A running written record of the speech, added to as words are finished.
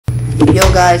Yo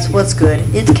guys, what's good?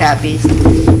 It's Cappies.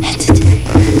 And today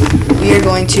we are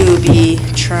going to be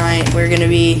attempting, we're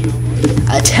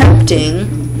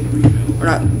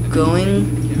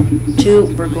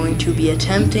going to be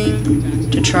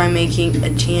attempting to try making a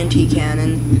TNT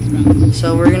cannon.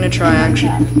 So we're going to try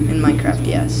actually in Minecraft,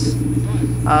 yes.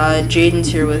 Jaden's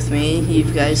here with me. You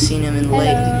guys seen him in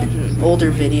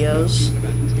older videos.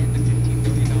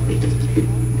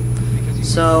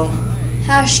 So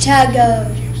Hashtag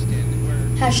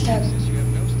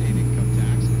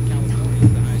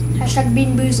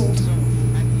Bean Boozled.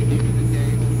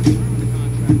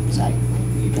 Sorry.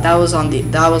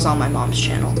 that was on my mom's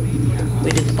channel. We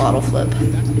did the bottle flip.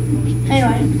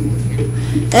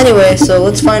 Anyway, so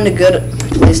let's find a good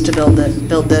place to build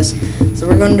this. So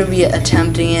we're going to be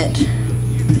attempting it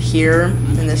here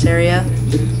in this area.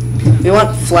 We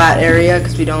want flat area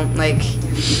because we don't like.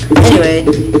 Anyway,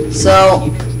 so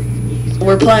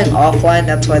we're playing offline.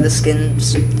 That's why the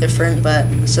skin's different. But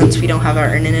since we don't have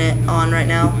our internet on right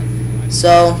now,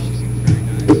 so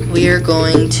we are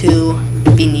going to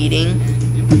be needing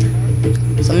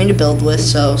something to build with.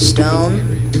 So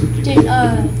stone. Dude,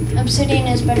 obsidian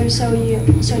is better so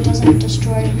it doesn't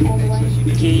destroy all the way.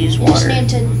 You use You water. just need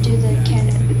to do the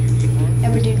cannon.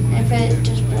 If it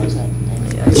just blows up.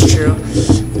 Yeah, that's true.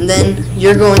 And then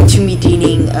you're going to be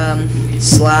needing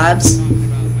slabs.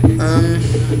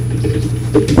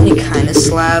 Any kind of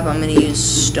slab. I'm going to use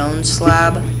stone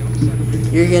slab.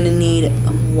 You're going to need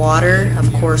water.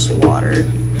 Of course, water.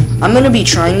 I'm going to be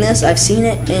trying this. I've seen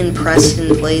it in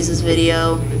Preston Blaze's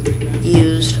video. He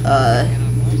used,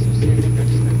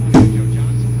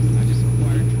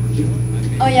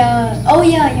 Oh yeah.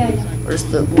 Where's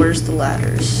the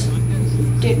ladders?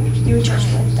 Dude, you were just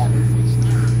with them.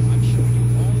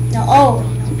 No,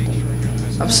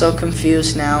 I'm so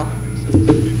confused now.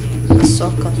 I'm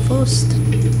so confused.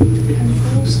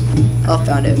 Oh,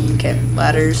 found it. Okay,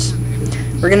 ladders.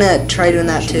 We're gonna try doing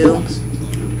that too.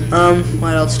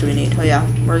 What else do we need? Oh yeah,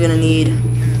 we're gonna need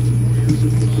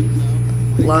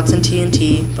lots of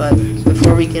TNT, but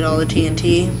before we get all the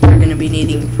TNT, we're gonna be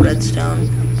needing redstone.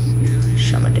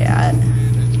 Some of that.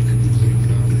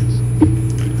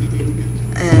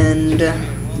 And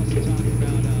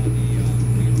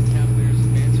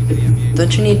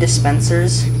don't you need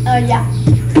dispensers? Yeah.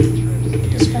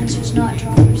 Dispensers, not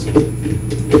droppers.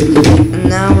 And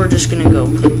now we're just gonna go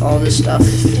put all this stuff.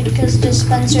 Because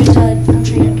dispensers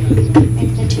actually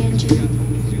make the TNT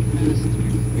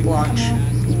Launch. come out.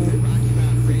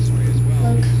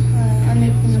 Look, I'm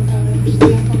making the powder.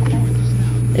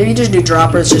 If you just do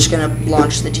dropper, it's just gonna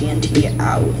launch the TNT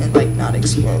out and like not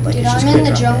explode. Like Dude, it's just I'm in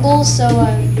gonna the drop it. jungle, so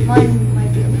mine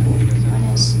might be mine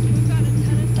is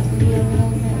definitely a little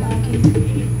bit laggy.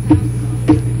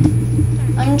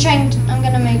 I'm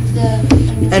gonna make the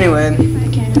Anyway,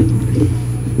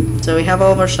 cannon. so we have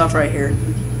all of our stuff right here.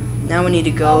 Now we need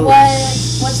to go.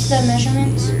 What's the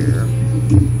measurements? here.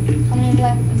 How many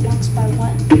blocks by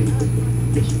what?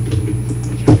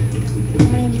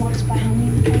 How many blocks by how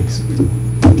many blocks?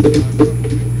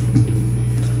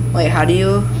 Wait, how do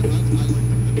you?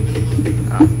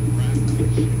 Oh.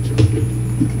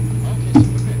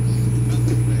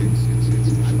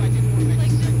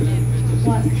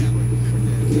 What?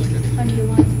 How do you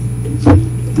want?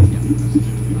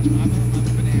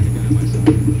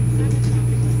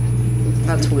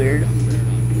 That's weird.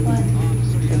 What?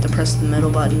 You have to press the middle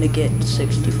button to get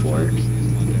 64.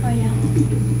 Oh yeah.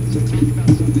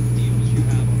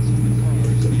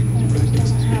 It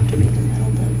doesn't have to be the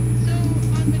middle, but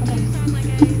okay.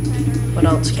 What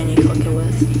else can you click it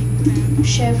with?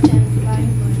 Shift and right.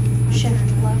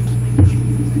 Shift left.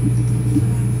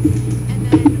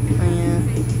 Oh, yeah.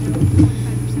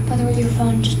 By the way, your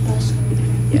phone just buzzed.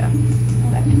 Yeah.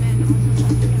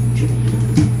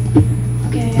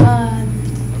 Okay.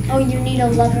 Oh, you need a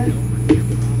lever.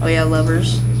 Oh yeah,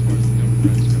 levers.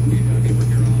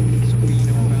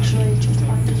 Actually, just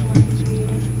find this one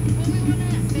creative.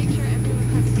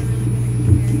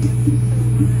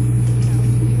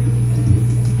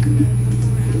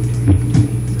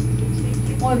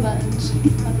 More buttons.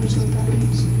 Levers and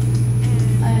buttons.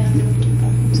 I have 2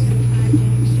 buttons.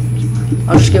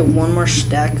 I'll just get one more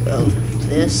stack of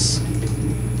this,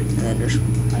 and then there's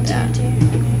that. Okay.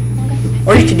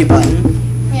 Or you can do button.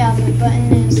 Yeah, but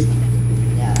button is.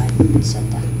 Yeah, I said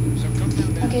that.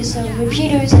 Okay, so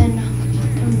repeaters and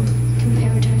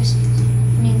comparators.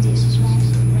 I need these as well. I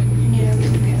need a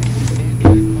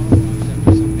comparator.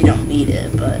 You don't need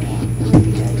it, but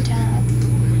Repeater tab.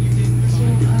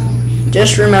 So,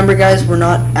 just remember, guys, we're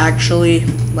not actually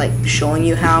like showing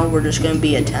you how. We're just going to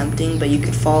be attempting, but you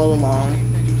could follow along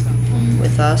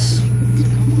with us.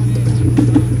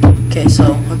 Okay, Okay,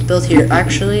 so let's build here.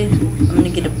 Actually, I'm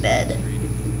gonna get a bed.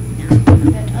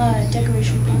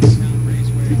 Decoration pots.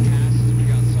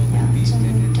 Yeah, it's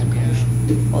only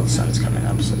decoration. Well, the sun's coming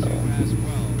up, so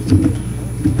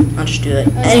I'll just do it.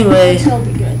 Anyway, That'll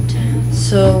be good to have.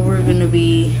 so we're gonna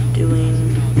be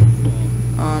doing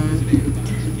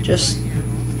just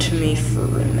to me for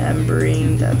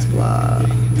remembering. That's blah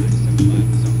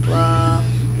blah.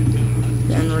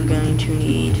 Then we're going to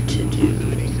need to do.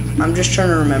 I'm just trying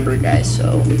to remember, guys.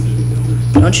 So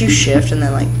don't you shift and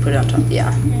then like put it on top? Yeah.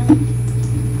 Yeah.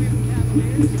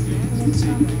 It's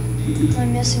not. Am I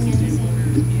missing anything?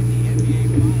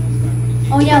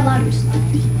 Oh yeah, ladders.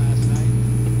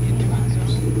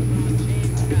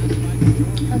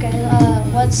 Okay.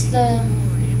 What's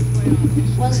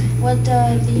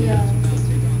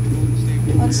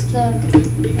the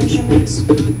measurements?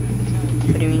 What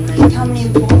do you mean? Like how many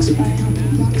blocks by how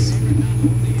many blocks?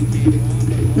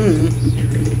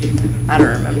 I don't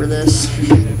remember this.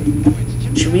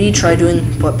 Should we try doing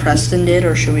what Preston did,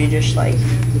 or should we just like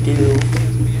do?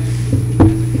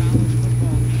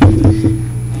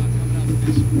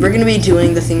 We're gonna be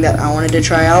doing the thing that I wanted to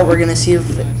try out. We're gonna see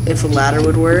if a ladder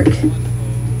would work.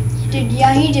 Dude,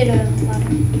 yeah, he did a ladder.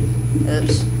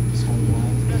 Oops. So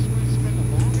 1,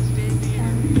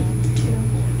 2,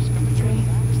 3.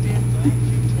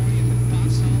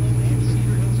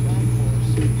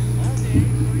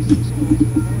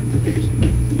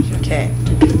 Okay.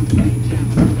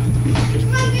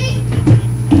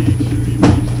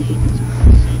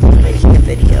 Making a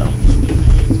video.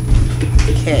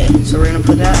 Okay, so we're gonna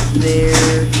put that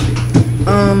there.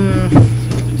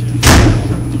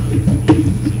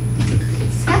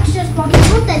 Scott's just walking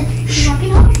home then. He's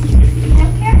walking home. I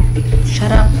don't care.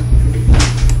 Shut up.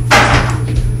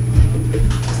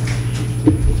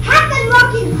 Have been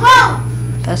walking home.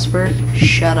 Vesper,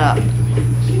 shut up.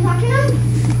 She's walking home.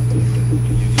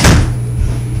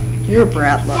 You're a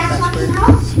brat, love Dad's walking Vesper.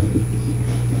 home.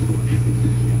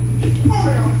 Oh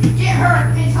no, get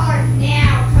her. It's hard.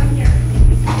 Now, come here.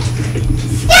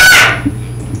 Stop!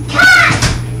 Cut!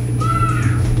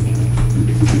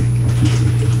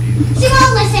 She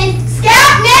won't listen.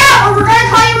 Stop now, or we're gonna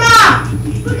call your mom.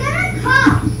 We're gonna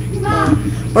call your mom.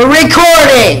 We're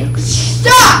recording!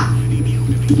 Stop!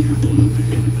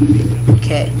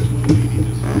 Okay.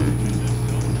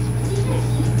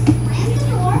 Slam the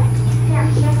door. Yeah,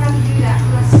 she doesn't have to do that. I'm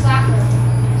gonna slap her.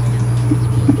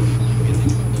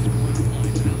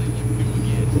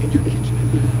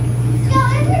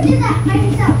 Don't ever do that by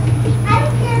yourself. I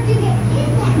don't care if you get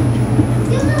kidnapped.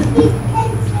 You will be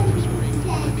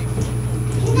dead.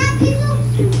 Kidnap people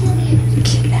to kill you.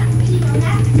 Kidnap me. You know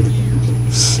that?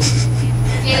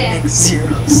 Get Makes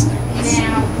zero sense.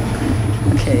 Now.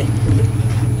 Okay.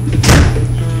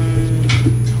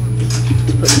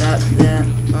 Let's put that.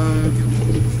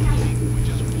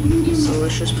 So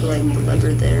let's just put like the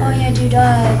lever there. Oh yeah, dude. I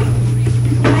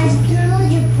just drew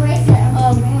your bracelet.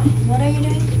 What are you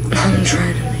doing? I'm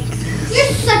trying to make this.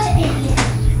 You're such an idiot.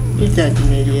 You're such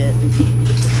an idiot.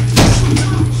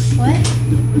 What?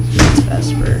 It's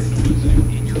Vesper.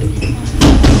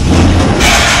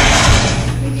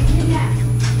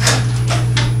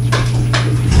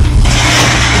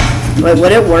 Wait,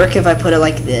 would it work if I put it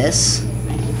like this?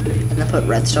 And then put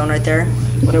redstone right there?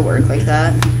 Would it work like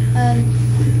that?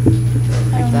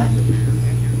 Like that?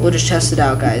 We'll just test it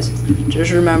out, guys.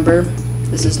 Just remember,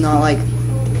 this is not like,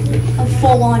 A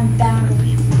full-on battle.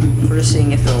 we're just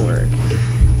seeing if it'll work.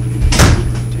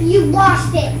 You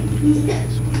lost it.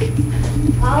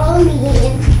 Follow me.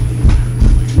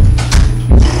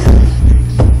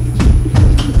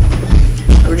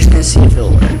 We're just gonna see if it'll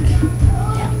work.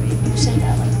 Yeah, you said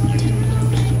that like 10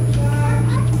 minutes.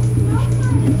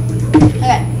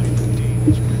 Okay.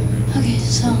 Okay,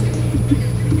 so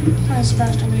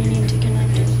Sebastian, you need to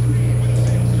connect it.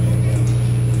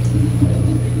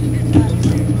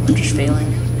 I'm just failing.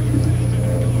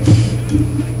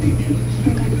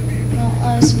 Okay.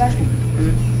 Well, Sebastian.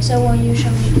 So will you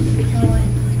show me how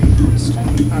it's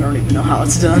done? I don't even know how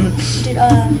it's done. Dude,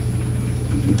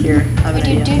 Here, I have an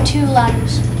we idea. do 2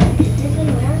 ladders.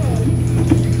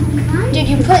 Dude,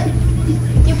 you put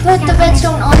the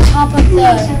redstone on top of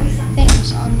the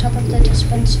things, on top of the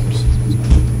dispensers.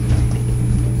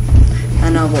 I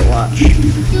know, but watch. Do you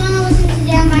want to listen to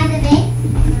Down by the Bay?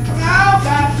 No,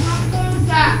 that's not going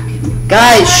back.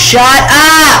 Guys, shut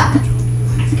up!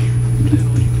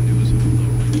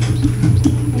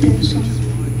 Okay, so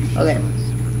Okay.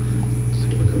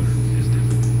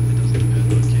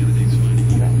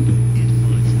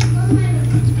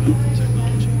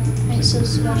 Wait, so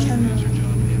Sebastian,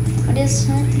 what is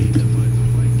that?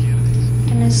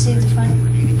 Can I see the front?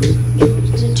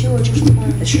 Is it 2 or just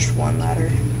it's just one ladder.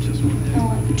 No,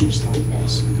 like just like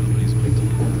this. Like the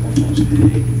first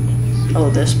one. Oh,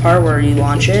 this part where you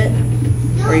launch it?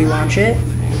 Where you launch it?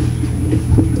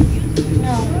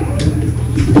 No.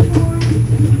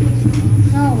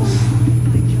 No.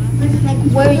 Like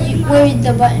where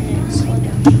the button is, or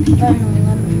the button or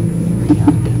lever.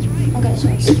 Yeah. Okay, so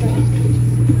it's 3.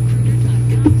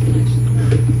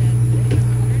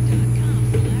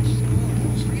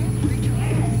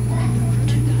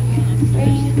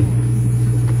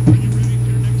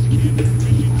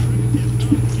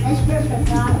 That's perfect,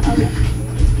 God. Okay.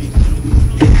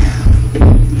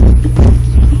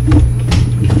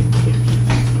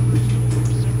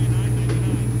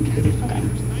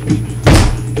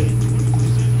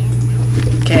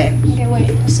 Okay. Okay, wait.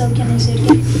 So can I see it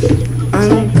again?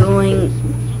 I'm going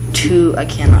to. I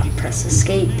cannot press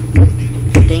escape.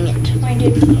 Dang it. I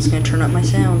did. It's gonna turn up my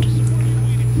sound.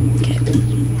 Okay.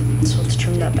 So let's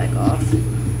turn that back off.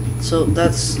 So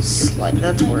that's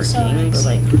working, but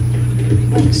like.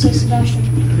 Wait, so Sebastian,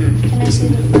 can I see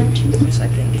the front? A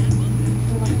second.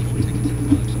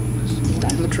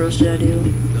 How much roast did I do?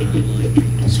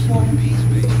 It's 4.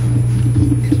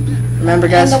 Remember,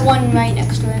 guys. And the one right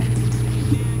next to it.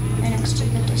 Right next to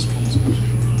the dispenser.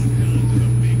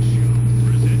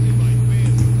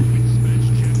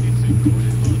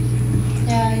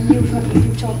 Yeah, you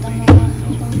told them a lot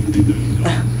as well.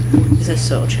 This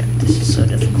is so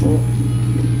difficult.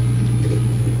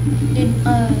 Did,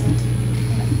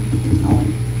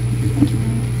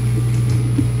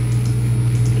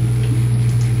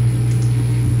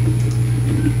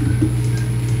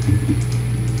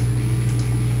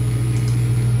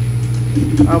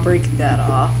 I'll break that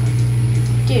off.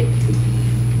 dude.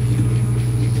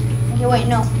 Okay, wait,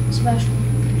 no, Sebastian.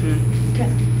 Okay,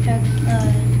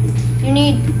 you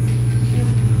need. You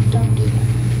don't do that.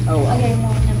 Oh well. Okay, no,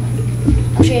 never mind.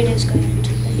 Actually, it is going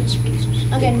into the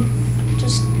dispensers. Okay,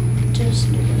 just do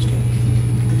those 2.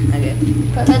 Okay.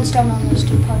 Put redstone on those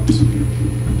 2 parts,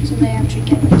 so they actually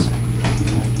get redstone.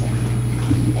 Right there.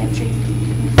 They actually.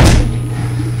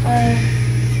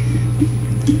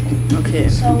 Okay.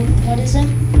 So what is it?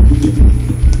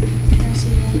 Can I see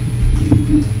that?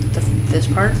 This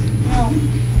part? No.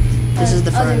 This is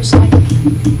the other front. side.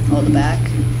 Oh, the back.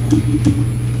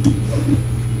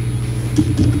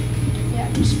 Yeah,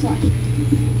 just fly.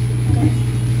 Okay.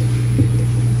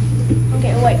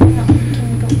 Okay, wait. No, can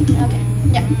we go? Okay.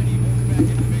 Yeah.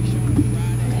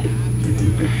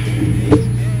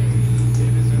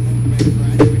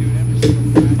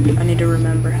 Okay. I need to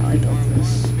remember how I built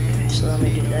this. Okay, so let me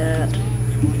do that.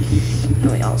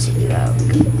 And we also do that. We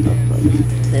go up like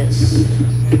this.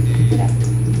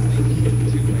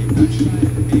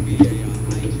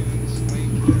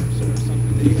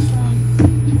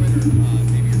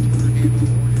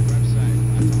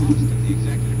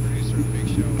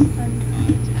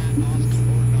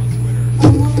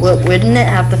 Well, wouldn't it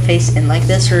have to face in like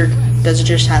this, or does it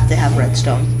just have to have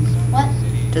redstone? What?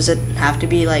 Does it have to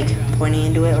be like pointing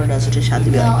into it, or does it just have to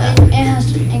be No, like that? it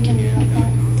has to. It can be like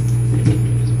that.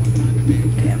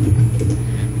 Okay.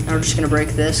 Now we're just gonna break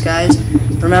this, guys.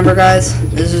 Remember, guys,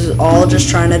 this is all just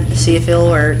trying to see if it'll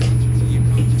work.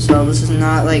 So this is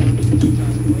not like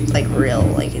real,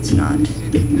 like it's not.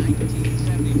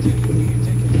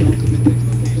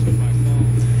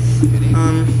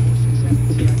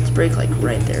 Let's break like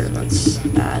right there. Let's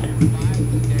add.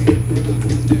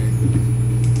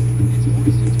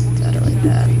 Let's add it like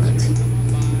that. Let's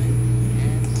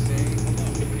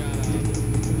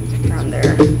around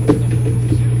there.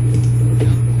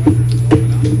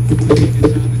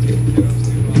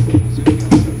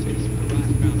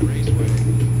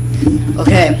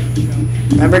 Okay.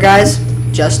 Remember, guys,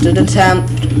 just an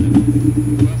attempt.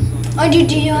 Oh,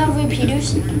 do you have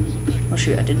repeaters? Oh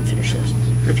shoot, I didn't finish this.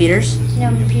 Repeaters? You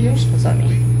have repeaters? What's that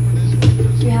mean?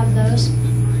 Do you have those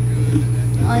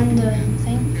on the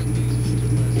thing?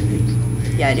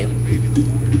 Yeah, I do.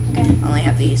 Okay. I only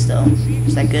have these though.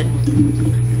 Is that good?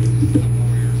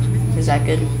 Is that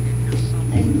good?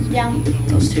 Yeah.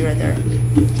 Those 2 right there.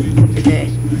 Okay.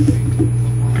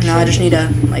 Now I just need to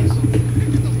like.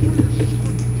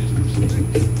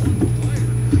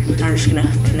 I'm just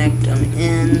gonna connect them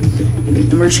in,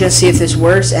 and we're just gonna see if this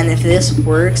works. And if this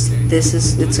works,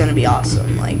 it's gonna be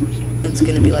awesome. Like it's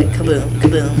gonna be like kaboom,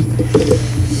 kaboom.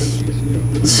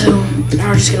 So now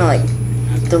we're just gonna like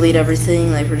delete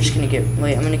everything. Like we're just gonna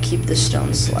wait. I'm gonna keep the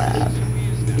stone slab,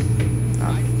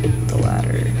 not the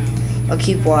ladder. I'll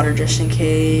keep water just in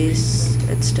case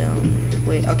it's stone.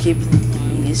 Wait, I'll keep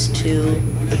these 2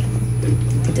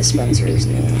 dispensers.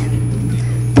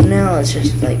 Now it's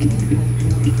just like.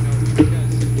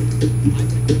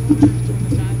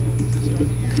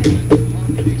 Okay.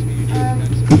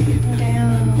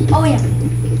 Oh yeah.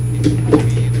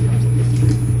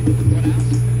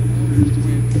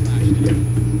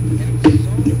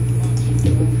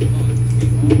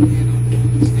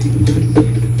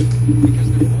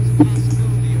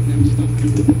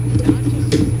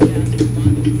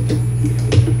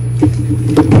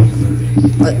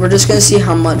 We're just gonna see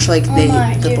how much like Oh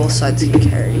my, the dude. both sides can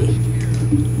carry.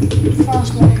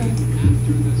 Frostwalker.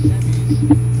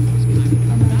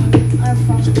 I have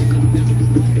Frostwalker.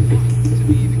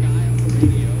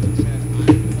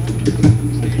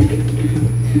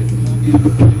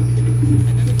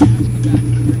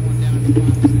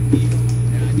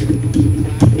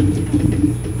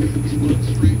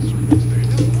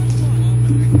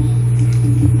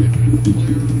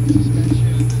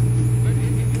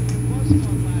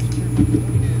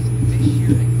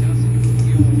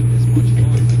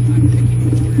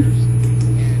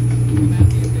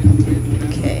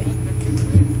 Okay.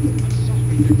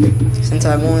 Since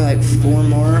I have only like 4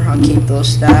 more, I'll keep those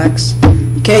stacks.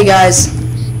 Okay, guys.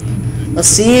 Let's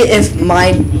see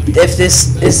if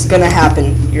this is gonna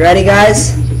happen. You ready,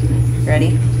 guys?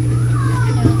 Ready?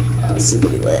 Oh, this is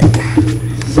gonna be lit.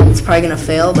 It's probably gonna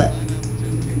fail, but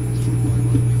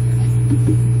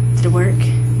did it work?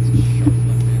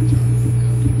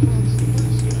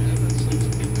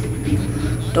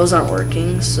 Those aren't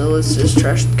working, so let's just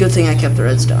trash. Good thing I kept the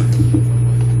redstone.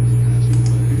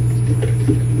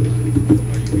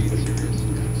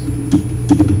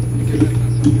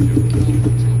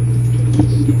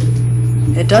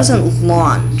 It doesn't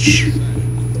launch.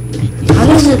 How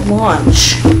does it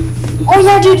launch? Oh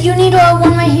yeah, dude, you need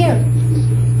one right here.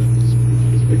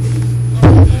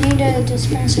 You need a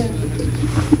dispenser.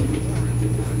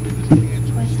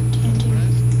 With TNT.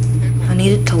 I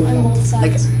need it to On both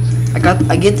like. sides.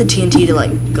 I get the TNT to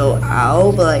like go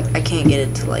out, but like I can't get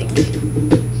it to like.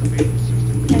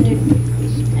 Yeah, dude.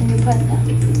 And you put that.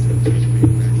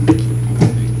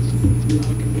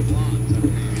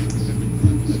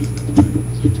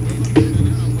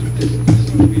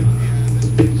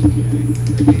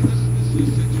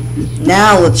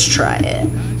 Now let's try it.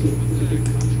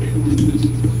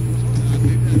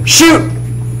 Shoot!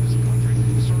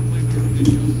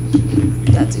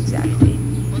 That's exactly.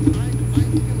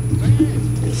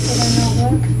 Did it not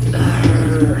work?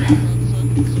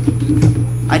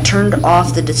 I turned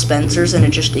off the dispensers and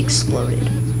it just exploded.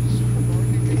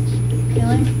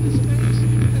 Really?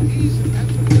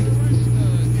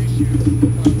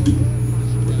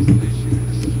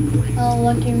 Oh,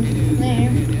 lucky me.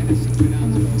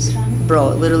 I'm this time.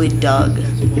 Bro, it literally dug.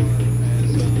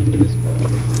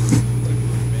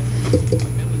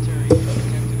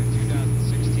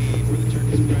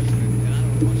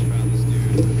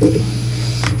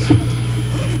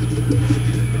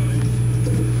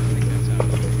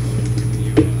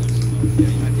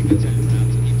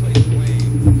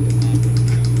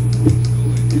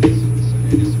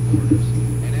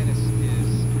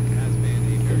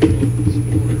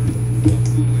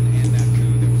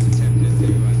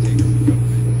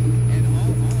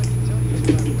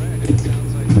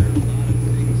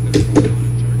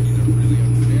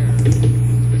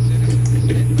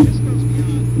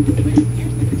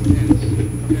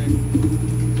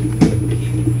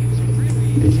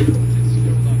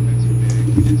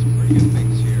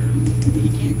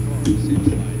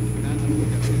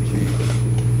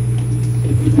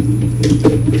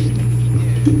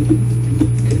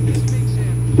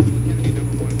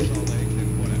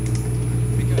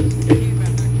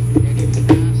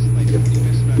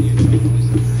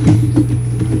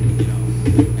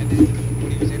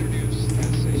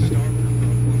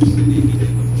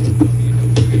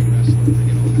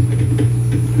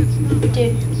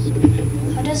 Dude,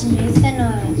 how does Nathan,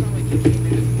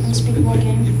 Unspeakable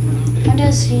Game, how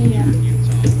does he, I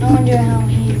wonder how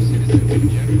he,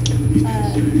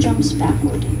 jumps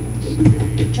backwards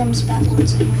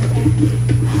and everything.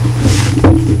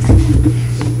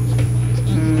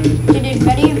 Okay, dude,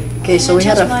 ready? Okay, so we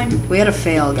had Test mine. a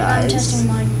fail, I'm guys. testing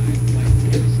mine.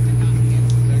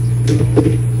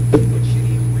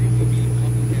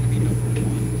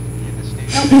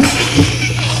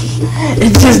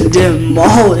 It just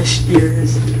demolished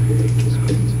yours.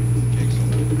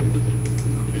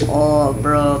 Oh,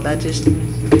 bro, that just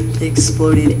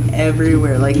exploded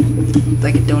everywhere, like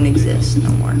it don't exist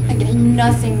no more. Like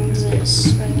nothing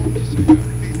exists right now.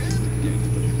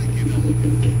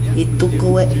 It took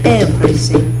away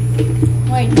everything.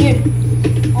 Wait, dude.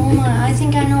 Oh my, I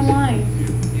think I know why.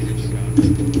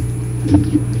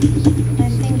 I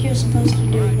think you're supposed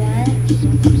to do that.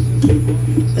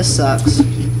 This sucks.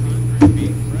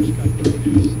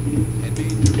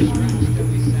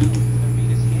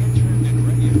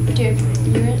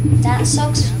 that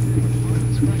sucks.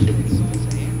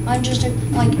 I just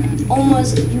like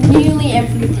almost nearly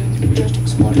everything just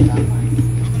exploded that way.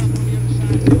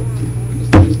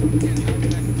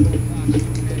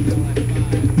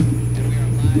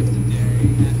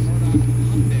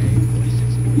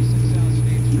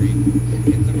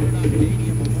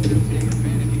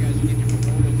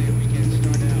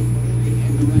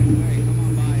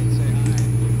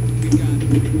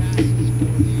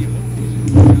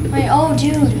 Wait, oh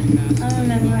dude, I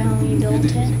remember how we built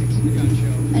it.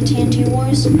 At TNT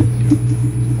Wars.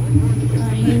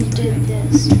 He did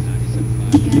this.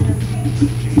 Kind of.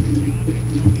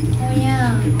 Oh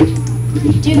yeah.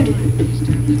 Dude,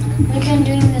 we've been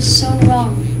doing this so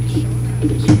wrong.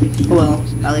 Well,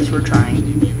 at least we're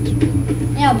trying.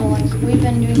 Yeah, but like, we've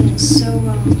been doing this so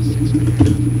wrong.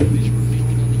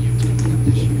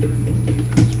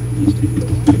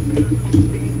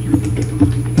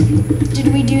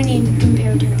 Dude, we do need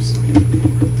comparators.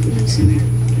 Please.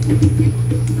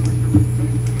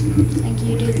 Like,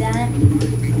 you do that.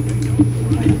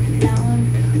 That one.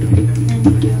 And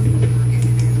you do.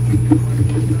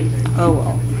 Oh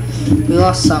well. We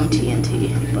lost some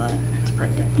TNT, but it's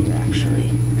pretty good here actually.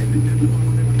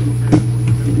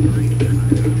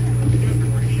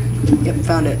 Yep,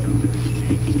 found it.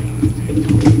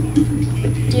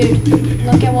 Dude,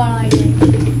 look at what I did.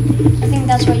 I think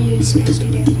that's what you're supposed to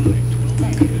do.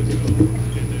 Look.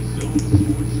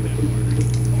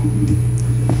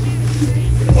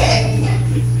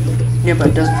 Yeah, but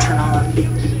it doesn't turn on.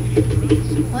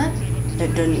 What?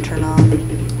 It didn't turn on.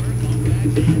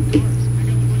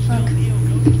 Look.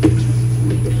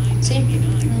 See? And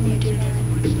then you do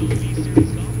that.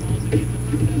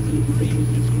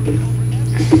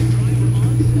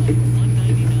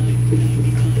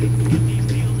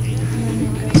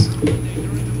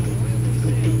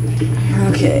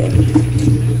 Okay.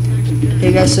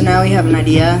 Hey guys, so now we have an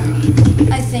idea.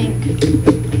 I think.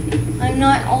 I'm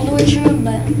not all the way sure,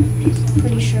 but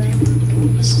pretty sure.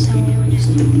 This is how it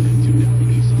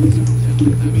works.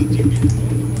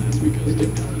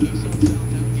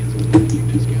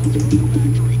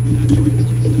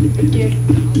 Dude.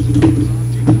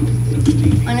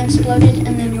 Mine exploded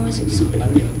and then yours exploded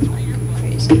like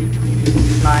crazy.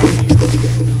 Mine.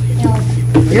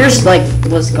 Yeah, Yours like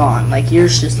was gone. Like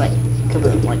yours just like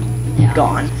kaboom, like Yeah.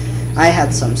 gone. I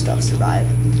had some stuff survive.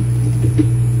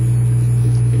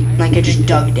 Like I just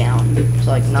dug down.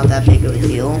 So like not that big of a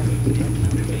deal.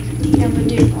 yeah, but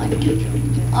dude, like,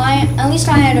 at least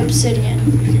I had obsidian.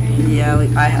 Yeah,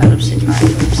 I had obsidian.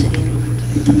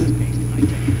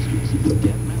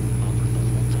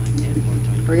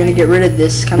 We're gonna get rid of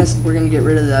this kind of. We're gonna get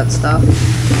rid of that stuff.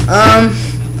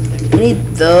 We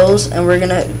need those, and we're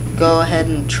gonna go ahead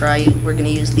and try. We're gonna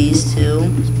use these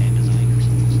two.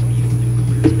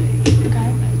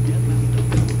 Okay.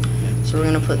 So we're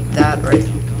gonna put that right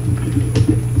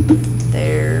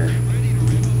there.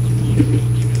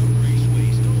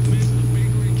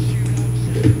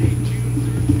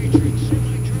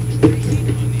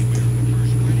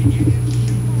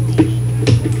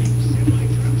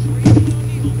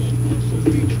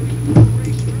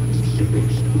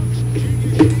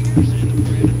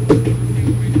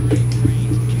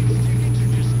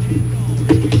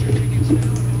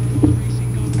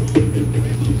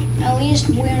 At least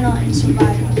we're not in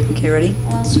survival. Okay, ready?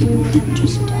 Or else we would have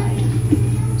just died.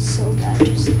 So bad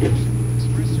just now.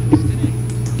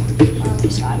 Or at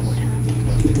least I would have.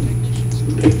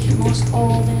 Most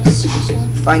all this. So.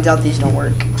 Finds out these don't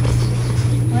work.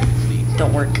 What?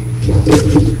 Don't work.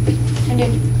 And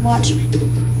dude, watch.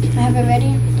 I have it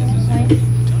ready. Right?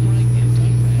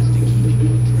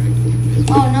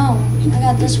 Oh no, I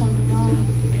got this one wrong.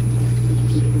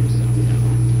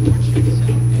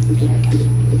 There we go.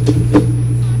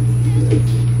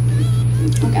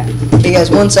 Okay. Okay, guys,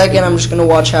 1 second. I'm just gonna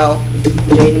watch how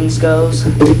Jaden's goes.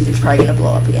 It's probably gonna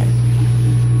blow up again.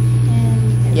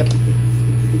 And Yep.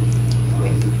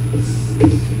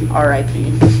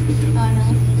 R.I.P. oh no.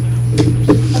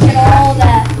 Look at all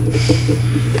that.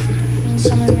 And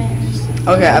some of it is.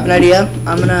 Okay, I have an idea.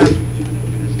 I'm gonna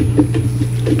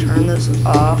turn this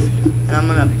off, and I'm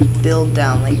gonna build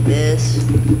down like this.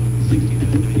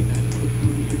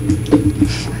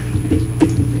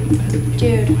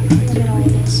 Dude, look at all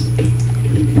this.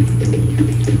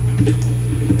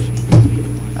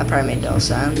 That probably made no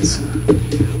sense.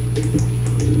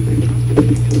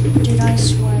 Dude, I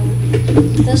swear.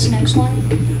 This next one,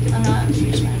 I'm not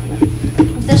just mad, but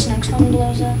if this next one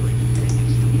blows up,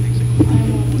 I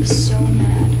will be so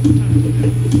mad.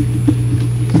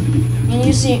 And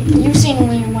you've seen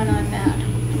me when I'm mad.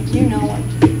 You know it.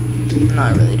 No,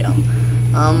 I really don't.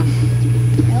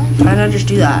 Really? Why not just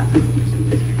do that?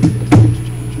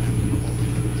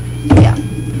 Yeah.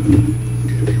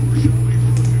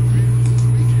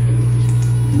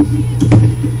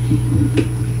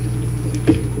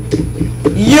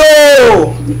 Yo!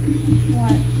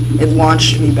 What? It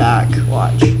launched me back.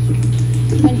 Watch.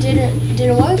 But did it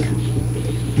work?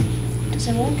 Does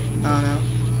it work? I don't know.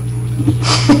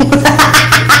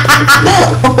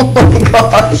 Oh my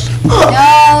gosh.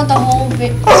 No, the whole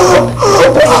bit.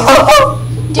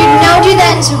 Dude, now do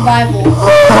that in survival.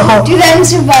 Do that in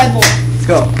survival.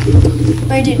 Go.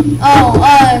 Wait, dude. Oh,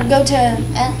 go to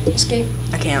escape.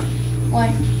 I can't.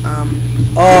 Why?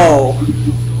 Oh.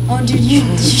 Oh, dude, you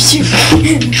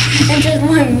it just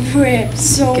went ripped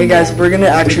so Okay, guys, bad. we're gonna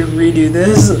actually redo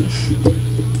this.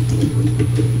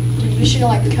 Dude, we should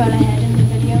like cut ahead in the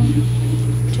video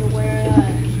to where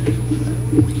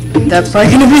That's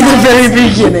probably gonna be the very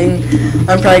beginning.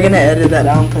 I'm probably gonna edit that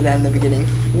out and put that in the beginning.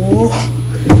 Ooh.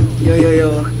 Yo, yo,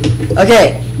 yo.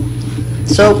 Okay.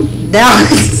 So now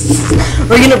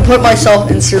we're gonna put myself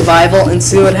in survival and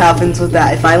see what happens with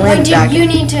that. If I Wait, land dude, back, you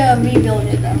need to rebuild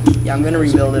it though. yeah, I'm gonna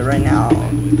rebuild it right now.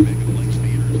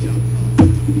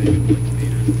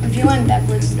 If you went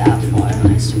backwards that far,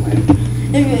 I swear.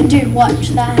 Dude, watch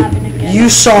that happen again. You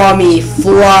saw me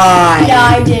fly. Yeah,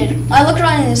 I did. I looked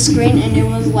around the screen and it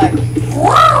was like,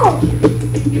 wow!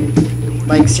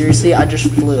 Like seriously, I just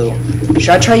flew. Should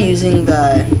I try using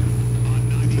the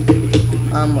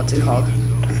what's it called?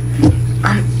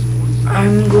 I'm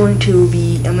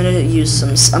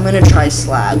gonna try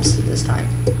slabs this time.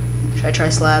 Should I try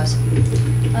slabs?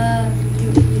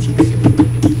 You should.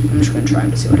 I'm just gonna try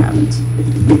them to see what happens.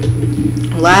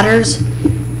 Ladders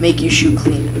make you shoot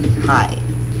clean and high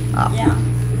up. Yeah.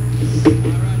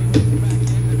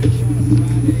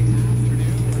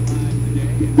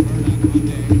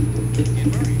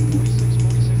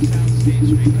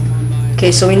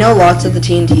 Okay, so we know lots of the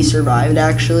TNT survived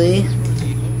actually.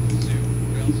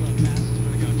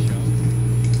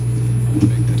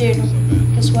 Dude,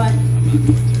 guess what?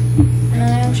 And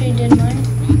I actually did mine.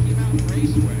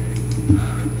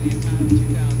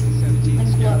 Like,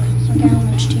 look how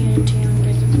much TNT I'm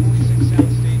getting.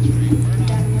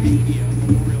 Dynamite.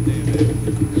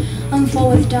 I'm full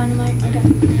with dynamite. Okay.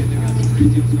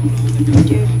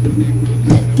 Dude.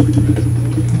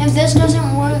 If this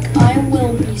doesn't work, I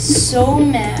will be so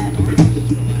mad.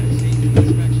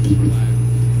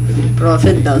 Bro, if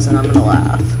it doesn't, I'm gonna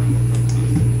laugh.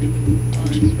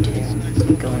 Don't you dare.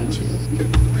 I'm going to.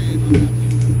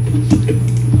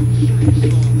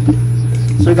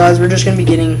 So guys, we're just gonna be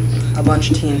getting a bunch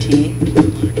of TNT.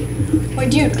 Wait,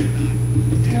 dude.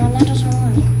 No, that doesn't work.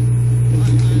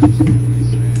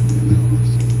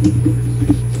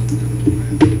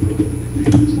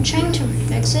 I'm trying to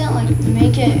fix it, like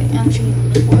make it actually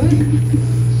work.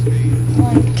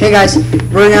 Like, Okay guys,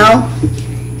 we're now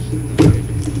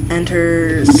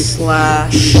enter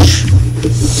slash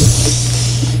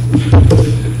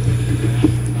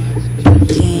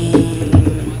game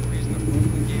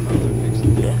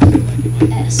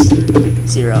mode S.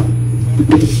 0.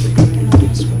 You're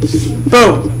not supposed to.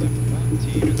 Boom!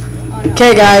 Oh, no.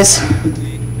 Okay guys.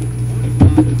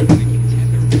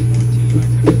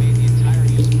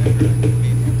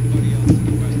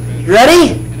 You ready?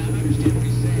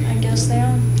 I guess they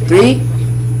are. 3,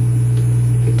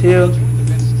 2,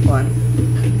 1.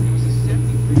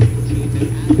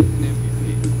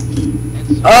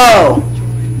 Oh!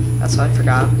 That's what I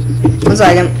forgot. 1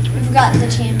 second. We forgot the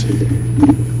TNT.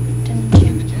 Didn't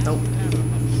you? Nope.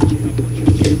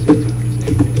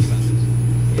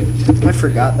 I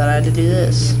forgot that I had to do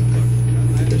this.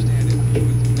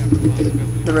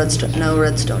 The redstone, no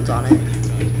redstone's on it.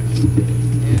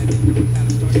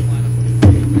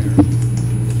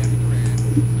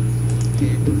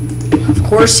 Of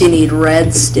course you need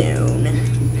redstone.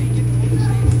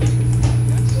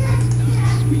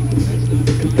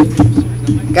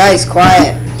 Guys,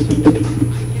 quiet.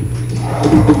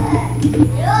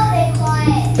 Really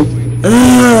quiet.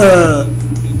 Ugh.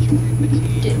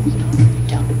 Dude,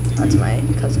 don't. That's my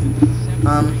cousin.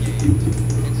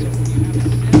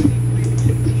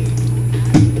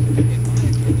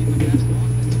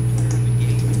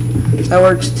 That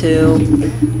works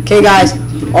too. Okay, guys,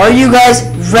 are you guys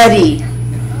ready?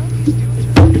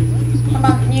 Come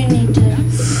on, you need to.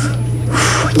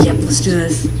 Yep, let's do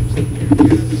this.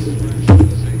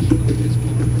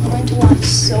 I'm going to laugh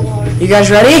so hard. You guys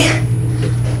ready?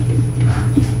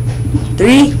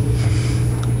 3,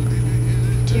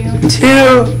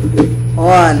 2,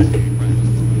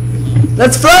 1.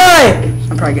 Let's fly!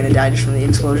 I'm probably gonna die just from the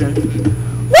explosion. Woo!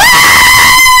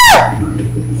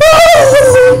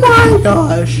 Oh my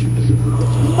gosh.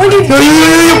 Where did Yo, yo, yo,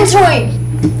 yo, yo. inventory?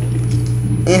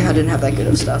 I didn't have that good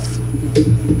of stuff.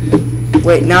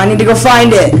 Wait, now I need to go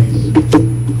find it.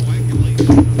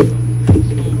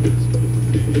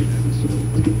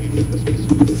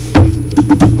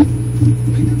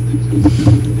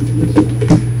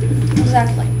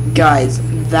 Exactly. Guys,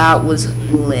 that was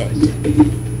lit.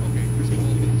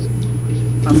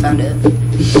 I found it.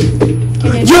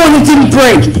 Okay, Yo, and it didn't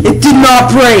break! It did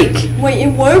not break! wait,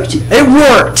 it worked? It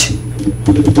worked!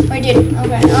 Wait, did it?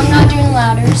 Okay, I'm not doing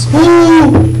ladders.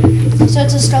 Ooh. So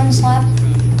it's a stone slab.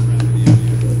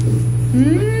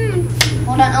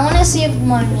 Hold on, I want to see if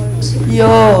mine works.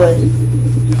 Yo,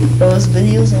 those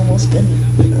videos almost been.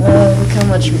 Look how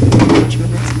much minutes.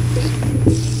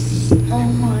 Oh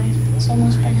my, it's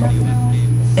almost been half an hour.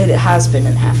 It has been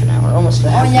in half an hour, almost a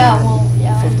half Oh an yeah, hour. well,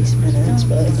 yeah. 50 minutes,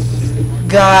 but.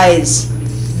 Guys,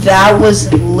 that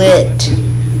was lit.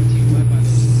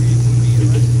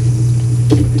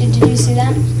 Did you see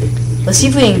that? Let's see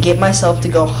if we can get myself to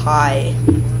go high.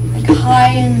 Like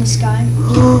high in the sky.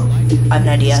 I have an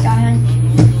idea. Sky high.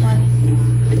 What?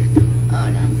 Oh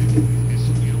no.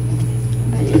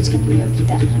 But it's gonna be a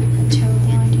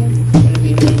terrible idea.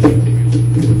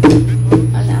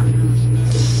 Oh no.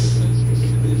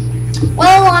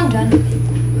 Well, I'm done.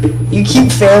 You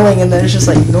keep failing, and then it's just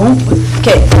like, nope.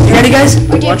 Okay, you ready, guys?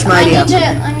 Wait, Watch my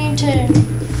idea. I need to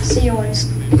see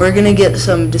yours. We're gonna get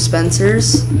some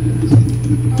dispensers.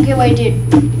 Okay, wait, dude.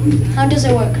 How does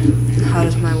it work? How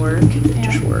does mine work? It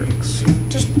Yeah. just works.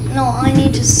 No, I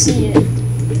need to see it.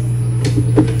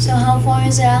 So how far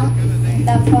is it out?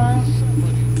 That far out?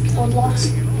 4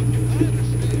 blocks?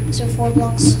 So 4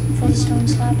 blocks for the stone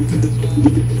slab?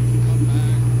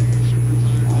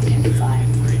 Okay, 5.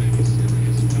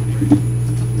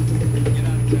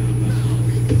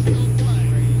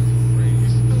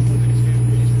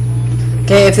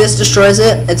 Okay, if this destroys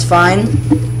it, it's fine.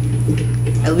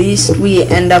 At least we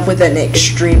end up with an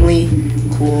extremely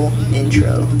cool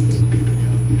intro.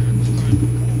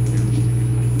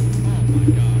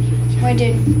 Wait,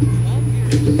 dude.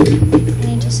 I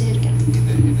need to see it again.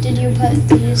 Did you put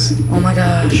these? Oh my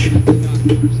gosh.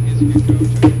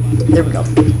 There we go.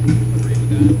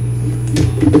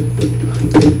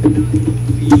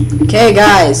 Okay,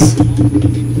 guys.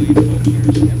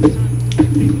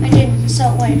 I did.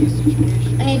 So wait.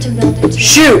 I need to build it too.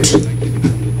 Shoot!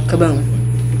 Kaboom.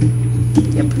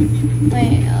 Yep.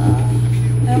 Wait, I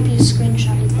hope you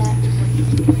screenshotted that.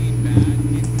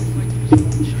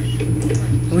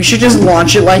 We should just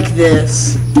launch it like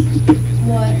this.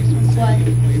 What?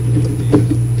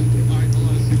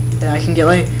 Yeah, I can get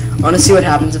like. I want to see what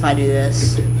happens if I do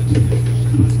this.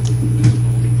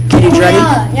 Okay, dude, you ready?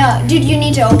 Yeah. Dude, you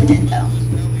need to open it though.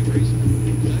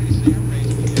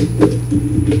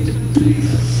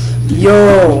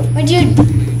 Yo. Wait, dude.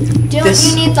 Don't This-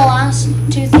 you need the last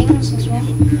 2 things as well?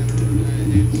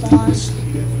 The last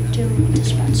 2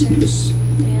 dispensers.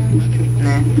 Yeah.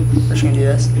 Nah, we're just gonna do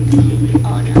this.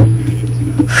 Oh no.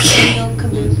 Okay. Go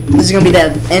kaboom. This is gonna be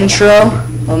the intro.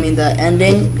 I mean the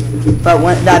ending. But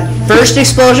when that first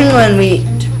explosion when we.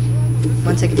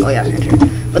 One second. Oh yeah, enter.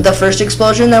 But the first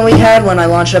explosion that we had when I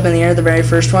launched up in the air, the very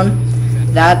first one,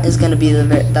 that is gonna be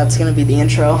that's gonna be the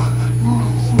intro to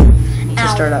Ow.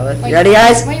 start out with. Wait, You ready,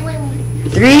 guys? Wait.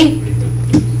 3,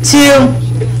 2,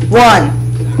 1.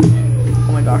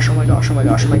 Oh my gosh! Oh my gosh! Oh my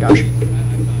gosh! Oh my gosh!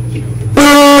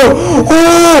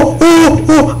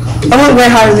 I went way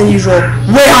higher than usual.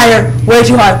 Way higher. Way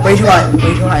too high. Way too high.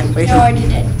 Way too high. Way too No, high. I already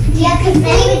did. Yeah, because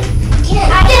then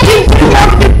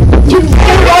Dude,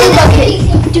 one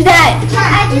bucket. Do that.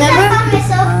 I did Remember? that by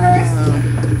myself first.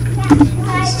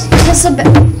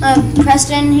 Because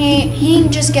Preston, he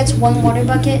just gets 1 water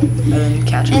bucket, And then you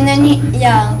catch it. and then he,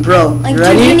 yeah. Bro, Like, you dude,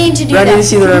 ready? you need to do ready that. to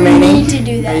see the You remaining? need to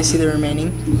do that. Ready to see the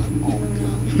remaining? Oh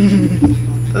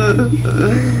no.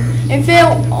 It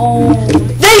failed. Oh.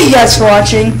 Thank you guys for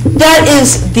watching. That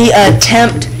is the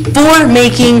attempt for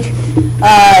making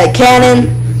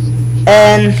cannon.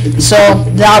 And so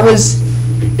that was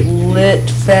lit,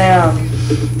 fam.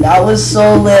 That was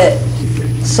so lit.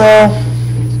 So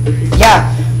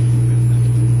yeah,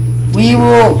 we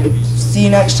will see you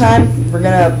next time. We're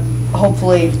gonna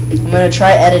hopefully, I'm gonna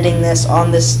try editing this on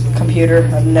this computer.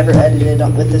 I've never edited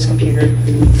with this computer.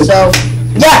 So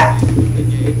yeah,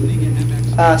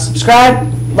 subscribe,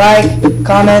 like,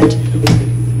 comment.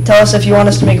 Tell us if you want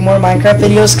us to make more Minecraft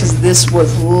videos, because this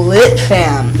was lit,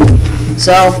 fam.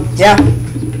 So yeah,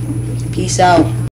 peace out.